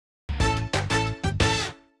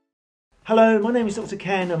Hello, my name is Dr.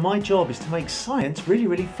 Ken and my job is to make science really,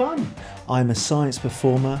 really fun. I'm a science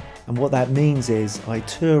performer, and what that means is I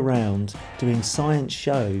tour around doing science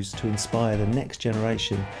shows to inspire the next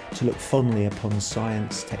generation to look fondly upon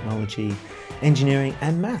science, technology, engineering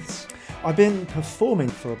and maths. I've been performing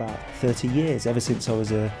for about 30 years, ever since I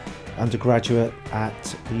was an undergraduate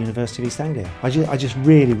at the University of East Anglia. I just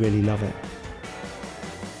really, really love it.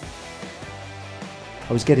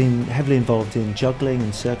 I was getting heavily involved in juggling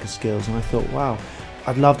and circus skills, and I thought, wow,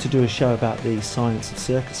 I'd love to do a show about the science of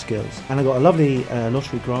circus skills. And I got a lovely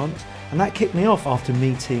lottery grant, and that kicked me off after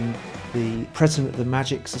meeting the president of the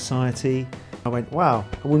Magic Society. I went, wow,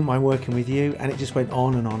 I wouldn't mind working with you, and it just went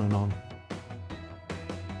on and on and on.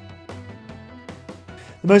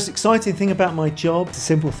 The most exciting thing about my job, the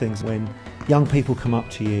simple things, when young people come up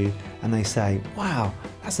to you and they say, wow,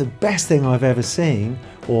 that's the best thing I've ever seen,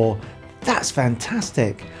 or that's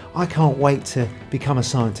fantastic, I can't wait to become a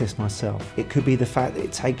scientist myself. It could be the fact that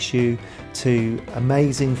it takes you to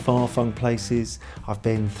amazing far-flung places. I've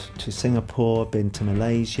been to Singapore, been to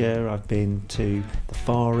Malaysia, I've been to the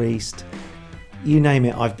Far East. You name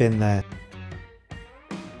it, I've been there.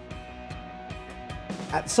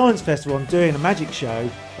 At the Science Festival, I'm doing a magic show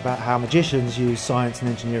about how magicians use science and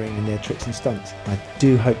engineering in their tricks and stunts. I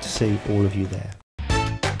do hope to see all of you there.